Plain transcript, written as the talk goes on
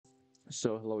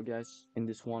So hello guys, in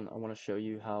this one I want to show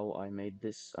you how I made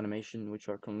this animation which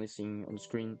you are currently seeing on the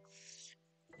screen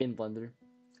in Blender.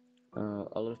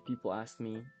 A lot of people ask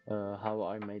me how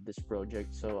I made this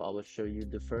project, so I will show you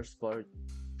the first part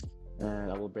and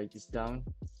I will break this down.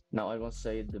 Now I want to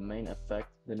say the main effect,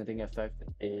 the knitting effect,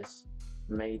 is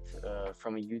made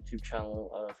from a YouTube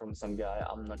channel from some guy.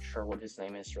 I'm not sure what his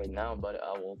name is right now, but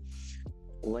I will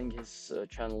link his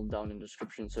channel down in the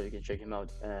description so you can check him out.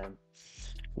 And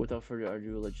without further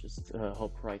ado, let's just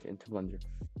hop right into Blender.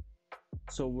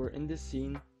 So we're in this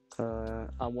scene.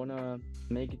 I wanna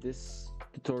make this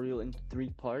tutorial into three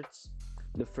parts.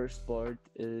 The first part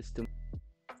is to make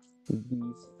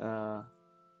these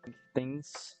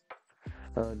things.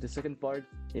 The second part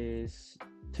is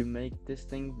to make this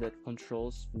thing that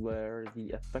controls where the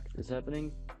effect is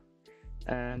happening.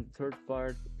 And third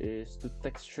part is to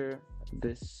texture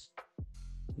this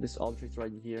this object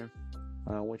right here,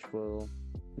 which will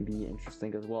be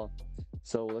interesting as well.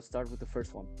 So let's start with the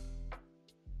first one.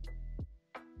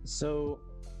 So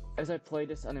as I play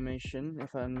this animation,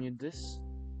 if I unmute this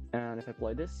and if I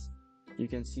play this, you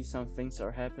can see some things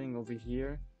are happening over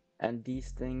here. And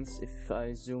these things, if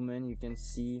I zoom in, you can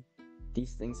see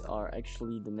these things are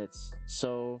actually the knits.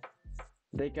 So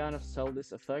they kind of sell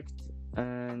this effect,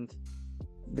 and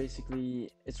basically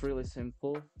it's really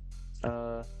simple.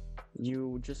 Uh,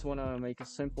 you just want to make a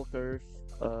simple curve.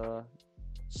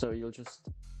 So you'll just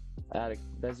add a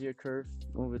Bezier curve,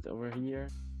 move it over here.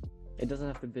 It doesn't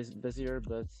have to be Bezier,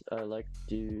 but I like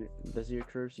to do Bezier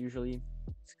curves usually.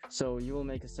 So you will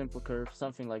make a simple curve,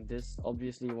 something like this.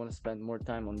 Obviously, you want to spend more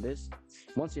time on this.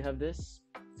 Once you have this,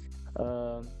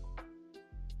 uh,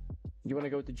 you want to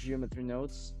go to geometry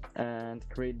nodes and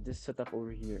create this setup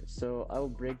over here. So I will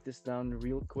break this down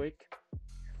real quick.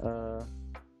 Uh,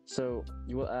 so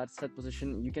you will add set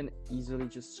position. You can easily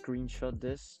just screenshot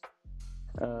this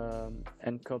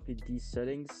and copy these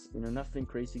settings. Nothing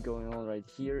crazy going on right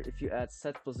here. If you add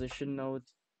set position node,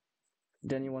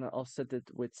 then you want to offset it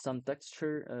with some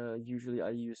texture. Usually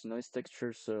I use noise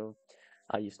texture, so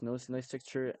I use noise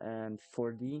texture and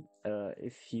 4D.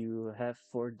 If you have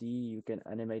 4D, you can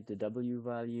animate the W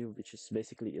value, which is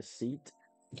basically a seed.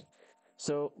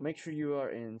 So make sure you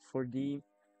are in 4D.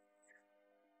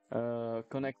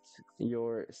 Connect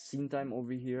your scene time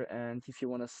over here, and if you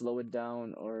want to slow it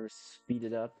down or speed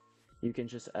it up, you can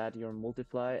just add your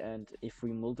multiply. And if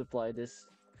we multiply this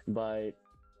by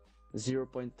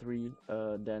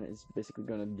 0.3, then it's basically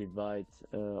gonna divide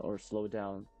or slow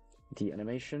down the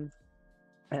animation.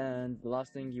 And the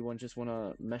last thing, you just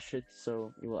wanna mesh it,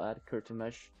 so you will add curve to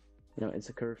mesh. It's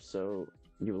a curve, so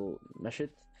you will mesh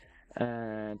it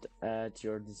and add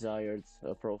your desired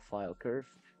profile curve.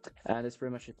 And that's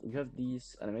pretty much it. You have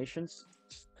these animations.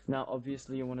 Now,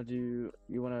 obviously, you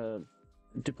wanna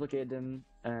duplicate them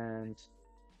and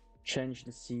change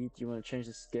the seed. You want to change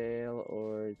the scale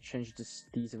or change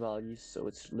these values, so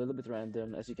it's a little bit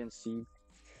random. As you can see,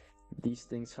 these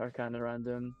things are kind of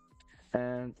random.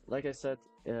 And like I said,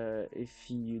 if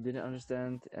you didn't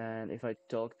understand and if I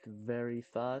talked very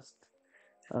fast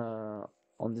uh,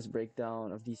 on this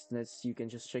breakdown of these nets, you can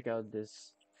just check out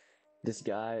this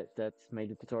guy that made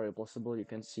the tutorial possible. You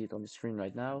can see it on the screen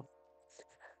right now.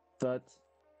 But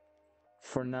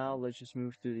for now, let's just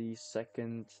move to the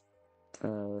second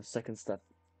step.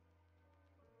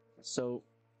 So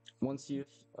once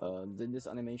you've did this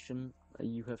animation,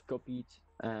 you have copied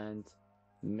and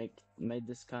made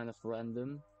this kind of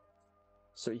random.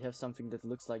 So you have something that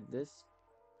looks like this.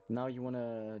 Now you want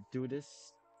to do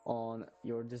this on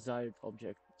your desired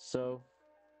object. So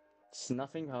it's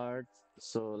nothing hard.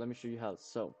 So let me show you how.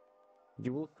 So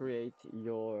you will create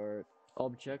your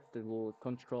object that will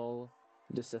control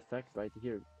this effect right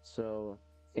here. So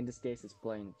in this case, it's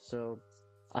plane. So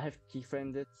I have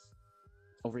keyframed it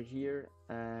over here,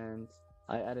 and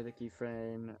I added a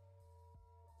keyframe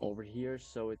over here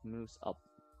so it moves up.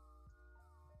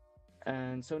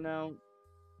 And so now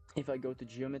if I go to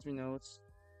geometry nodes,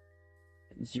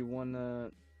 you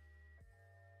wanna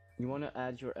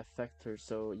add your effector.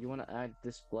 So you wanna add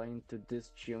this plane to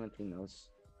this geometry nodes.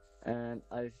 And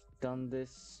I've done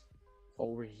this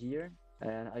over here,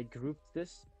 and I grouped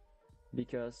this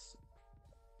because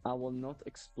I will not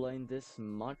explain this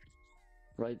much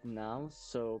right now.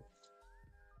 So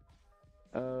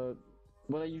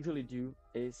what I usually do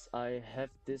is I have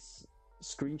this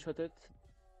screenshotted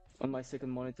on my second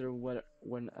monitor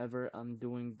whenever I'm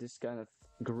doing this kind of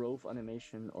growth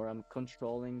animation, or I'm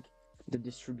controlling the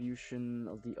distribution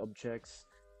of the objects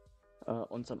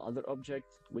on some other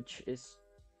object, which is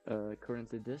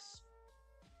currently this.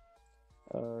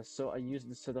 So I use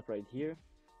the setup right here.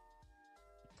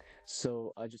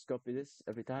 So I just copy this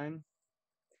every time,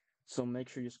 So make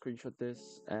sure you screenshot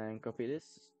this and copy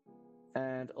this.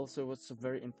 And also what's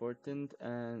very important,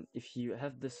 and if you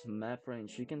have this map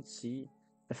range, you can see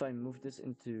if I move this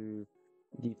into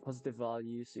the positive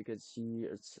values, you can see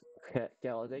it's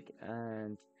chaotic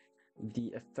and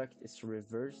the effect is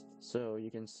reversed. So you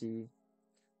can see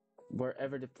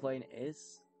wherever the plane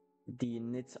is, the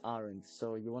nits aren't.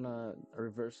 So you want to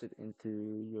reverse it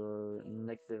into your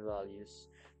negative values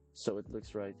so it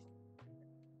looks right.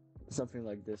 Something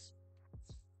like this.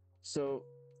 So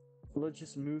let's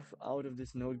just move out of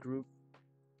this node group,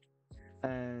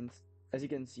 and as you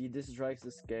can see, this drives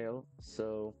the scale.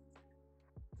 So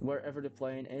wherever the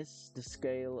plane is, the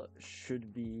scale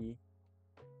should be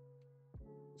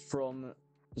from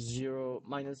 0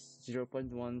 minus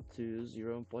 0.1 to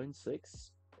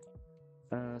 0.6.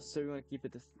 So you want to keep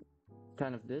it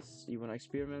kind of this. You want to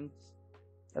experiment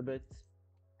a bit,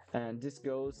 and this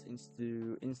goes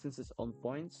into instances on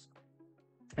points.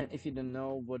 And if you don't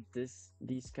know what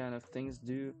these kind of things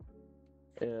do,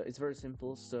 it's very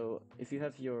simple. So if you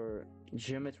have your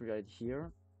geometry right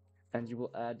here, and you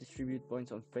will add distribute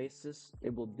points on faces,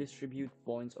 it will distribute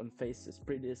points on faces.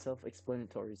 Pretty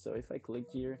self-explanatory. So if I click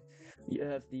here, you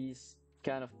have these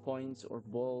kind of points or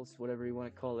balls, whatever you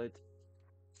want to call it.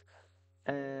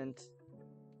 And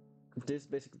this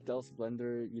basically tells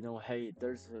Blender, hey,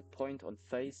 there's a point on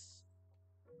face,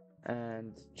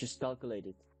 and just calculate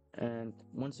it. And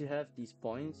once you have these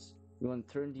points, you want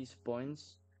to turn these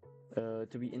points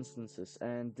to be instances,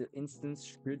 and the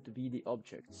instance should be the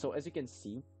object. So as you can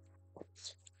see,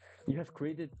 you have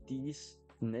created these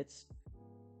nits.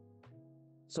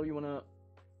 So you want to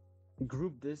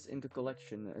group this into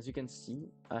collection. As you can see,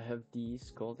 I have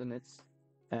these coordinates,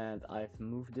 and I've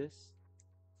moved this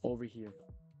over here.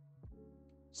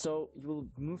 So you will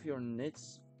move your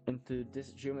nits into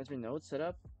this geometry node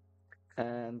setup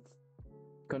and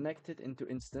connect it into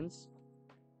instance.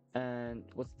 And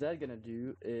what's that gonna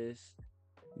do is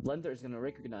Blender is gonna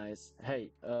recognize,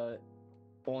 hey,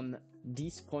 on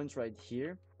these points right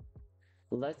here,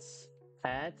 let's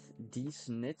add these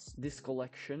nits, this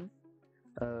collection,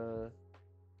 on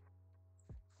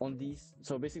these.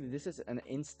 So basically, this is an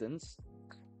instance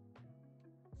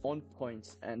on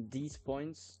points, and these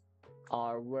points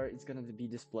are where it's gonna be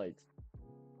displayed.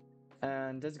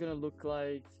 And that's gonna look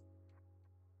like,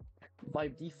 by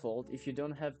default, if you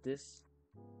don't have this,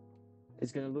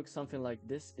 it's gonna look something like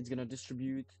this. It's gonna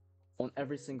distribute on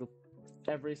every single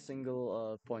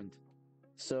point.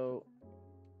 So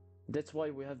that's why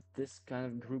we have this kind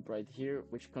of group right here,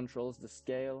 which controls the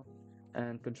scale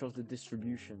and controls the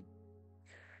distribution.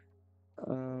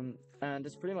 And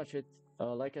that's pretty much it.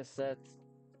 Like I said,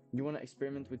 you want to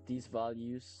experiment with these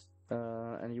values,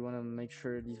 and you want to make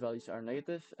sure these values are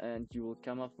negative, and you will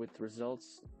come up with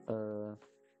results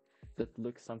that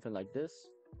look something like this.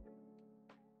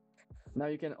 Now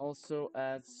you can also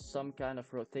add some kind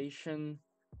of rotation.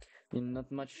 Not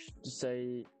much to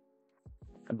say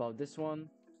about this one.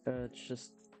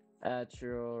 Just add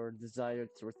your desired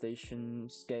rotation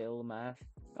scale math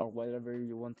or whatever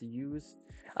you want to use.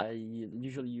 I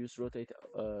usually use rotate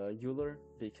Euler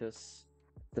because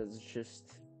that's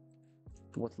just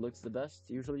what looks the best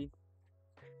usually.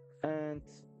 And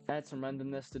add some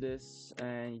randomness to this,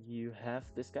 and you have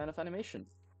this kind of animation.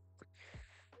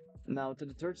 Now to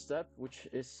the third step, which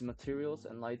is materials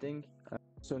and lighting.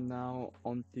 So now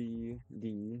on to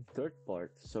the third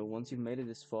part. So once you've made it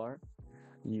this far,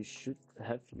 you should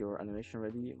have your animation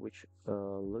ready, which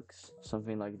looks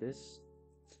something like this.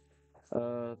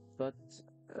 But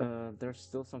there's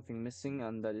still something missing,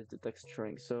 and that is the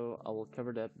texturing. So I will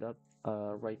cover that up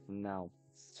right now.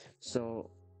 So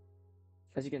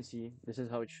as you can see, this is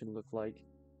how it should look like.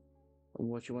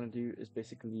 What you want to do is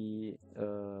basically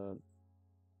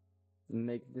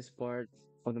make this part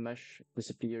of the mesh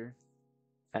disappear,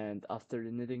 and after the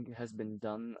knitting has been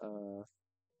done,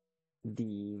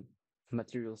 the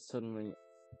material suddenly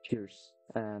appears,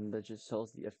 and that just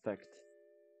shows the effect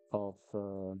of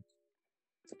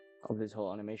this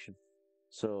whole animation.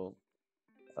 So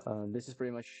this is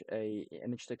pretty much a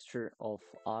image texture of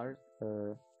R.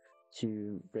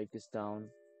 To break this down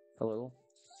a little,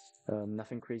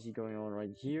 nothing crazy going on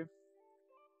right here,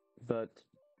 but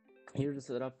here's the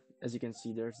setup. As you can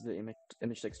see, there's the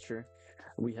image texture.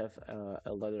 We have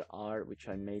a letter R, which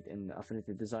I made in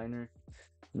Affinity Designer.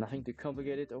 Nothing too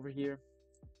complicated over here,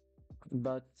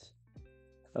 but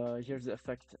here's the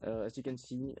effect. As you can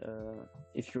see,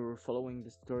 if you're following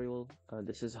this tutorial,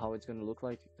 this is how it's going to look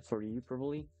like for you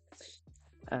probably.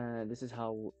 And this is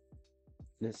how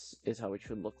it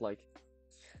should look like.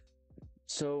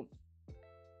 So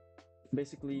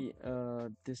Basically,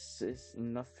 this is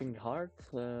nothing hard.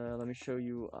 Let me show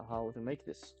you how to make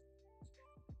this.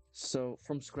 So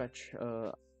from scratch,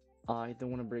 I don't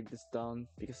want to break this down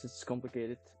because it's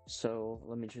complicated. So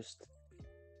let me just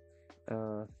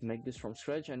make this from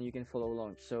scratch and you can follow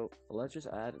along. So let's just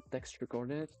add a texture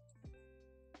coordinate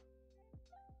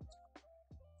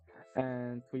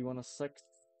and we want to select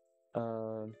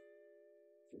uh,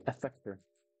 effector.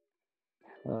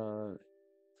 Uh,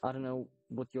 I don't know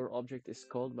what your object is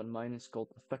called, but mine is called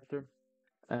effector.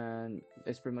 And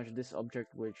it's pretty much this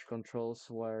object which controls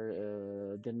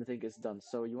where the anything is done.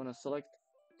 So you want to select,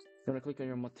 you want to click on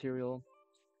your material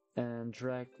and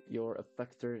drag your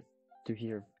effector to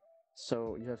here.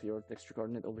 So you have your texture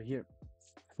coordinate over here.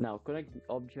 Now connect the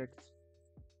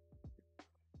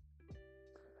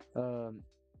um,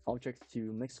 object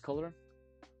to mix color,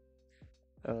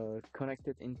 connect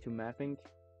it into mapping.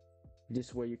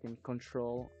 This way you can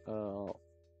control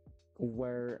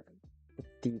where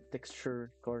the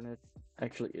texture coordinate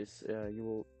actually is. You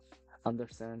will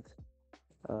understand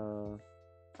uh,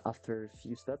 after a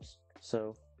few steps.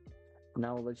 So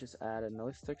now let's just add a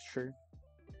noise texture,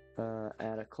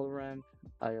 add a color ramp.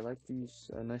 I like to use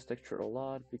a noise texture a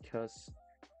lot because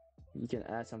you can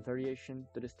add some variation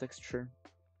to this texture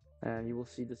and you will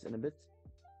see this in a bit.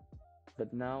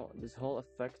 But now this whole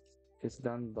effect is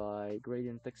done by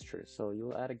gradient texture. So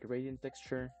you'll add a gradient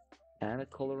texture and a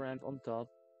color ramp on top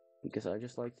because I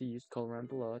just like to use color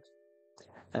ramp a lot.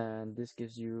 And this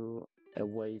gives you a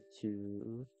way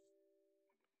to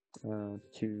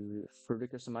further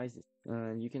customize it.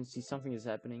 You can see something is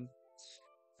happening,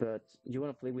 but you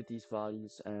want to play with these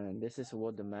values, and this is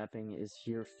what the mapping is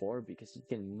here for because you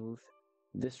can move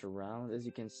this around as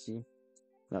you can see.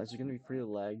 Now it's gonna be pretty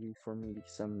laggy for me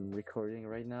because I'm recording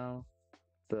right now,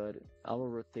 but I will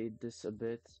rotate this a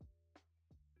bit.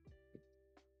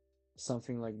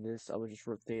 Something like this, I will just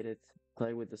rotate it,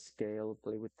 play with the scale,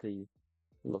 play with the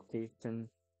location,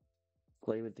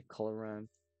 play with the color ramp,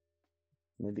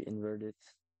 maybe invert it.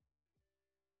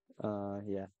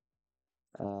 Yeah,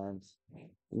 and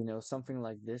something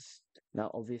like this. Now,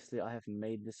 obviously, I have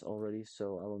made this already,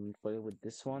 so I will play with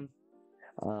this one.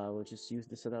 I will just use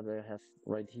the setup that I have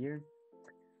right here.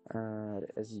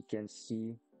 As you can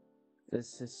see,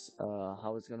 this is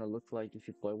how it's gonna look like if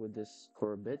you play with this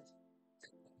for a bit.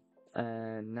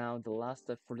 And now the last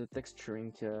step for the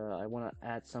texturing, I want to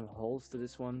add some holes to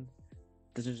this one.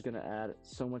 This is gonna add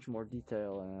so much more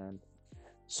detail and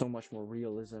so much more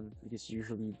realism because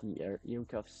usually the ear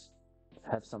cuffs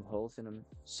have some holes in them.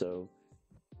 So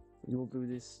you will do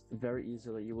this very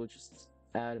easily. You will just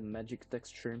add a magic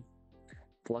texture,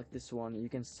 plug this one. You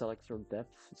can select your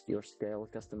depth, your scale,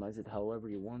 customize it however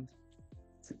you want.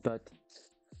 But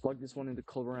plug this one in the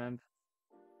color ramp,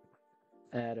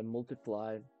 add a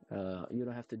multiply. You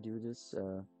don't have to do this.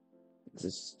 This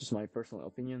is just my personal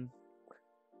opinion.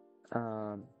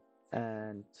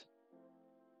 And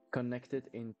connect it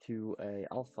into a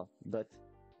alpha, but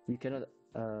you cannot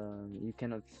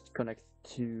connect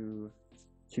two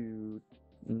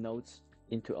nodes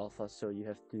into alpha, so you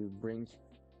have to bring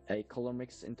a color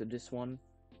mix into this one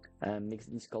and mix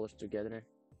these colors together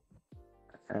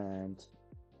and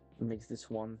mix this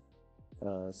one,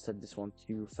 set this one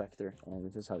to factor, and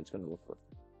this is how it's going to look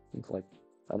like.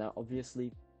 Now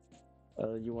obviously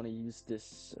you want to use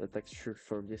this texture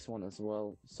for this one as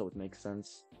well, so it makes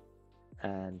sense.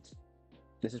 And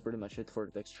this is pretty much it for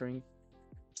the texturing.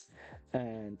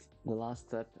 And the last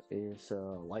step is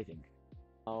lighting.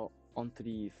 Now on to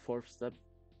the fourth step.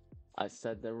 I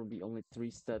said there will be only 3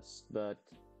 steps, but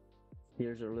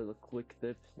here's a little quick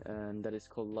tip, and that is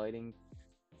called lighting.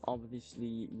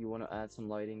 Obviously, you want to add some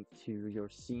lighting to your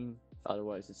scene,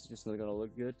 otherwise it's just not gonna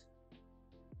look good.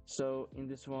 So in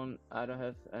this one, I don't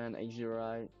have an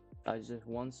HDRI, I just have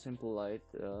one simple light,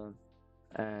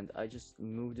 and I just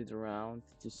moved it around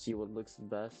to see what looks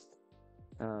best.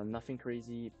 Nothing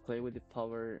crazy. Play with the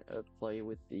power, play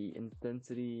with the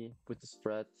intensity, with the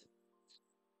spread,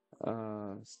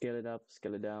 scale it up,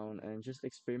 scale it down, and just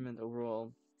experiment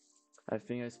overall. I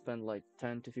think I spent like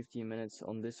 10 to 15 minutes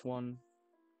on this one,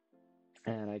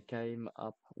 and I came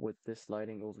up with this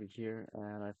lighting over here,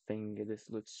 and I think this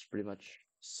looks pretty much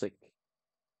sick.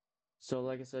 So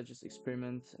like I said, just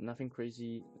experiment, nothing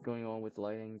crazy going on with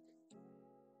lighting.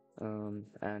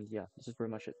 And yeah, this is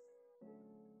pretty much it.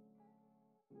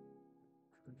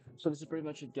 So this is pretty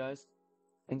much it, guys.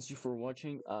 Thanks you for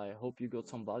watching. I hope you got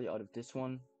some value out of this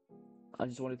one. I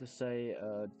just wanted to say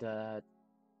that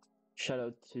shout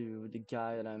out to the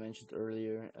guy that I mentioned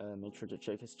earlier. Make sure to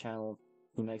check his channel.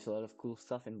 He makes a lot of cool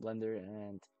stuff in Blender,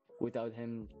 and without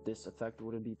him, this effect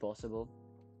wouldn't be possible.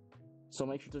 So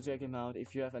make sure to check him out.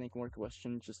 If you have any more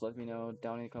questions, just let me know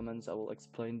down in the comments. I will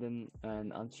explain them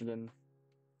and answer them.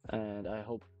 And I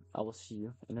hope I will see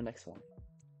you in the next one.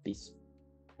 Peace.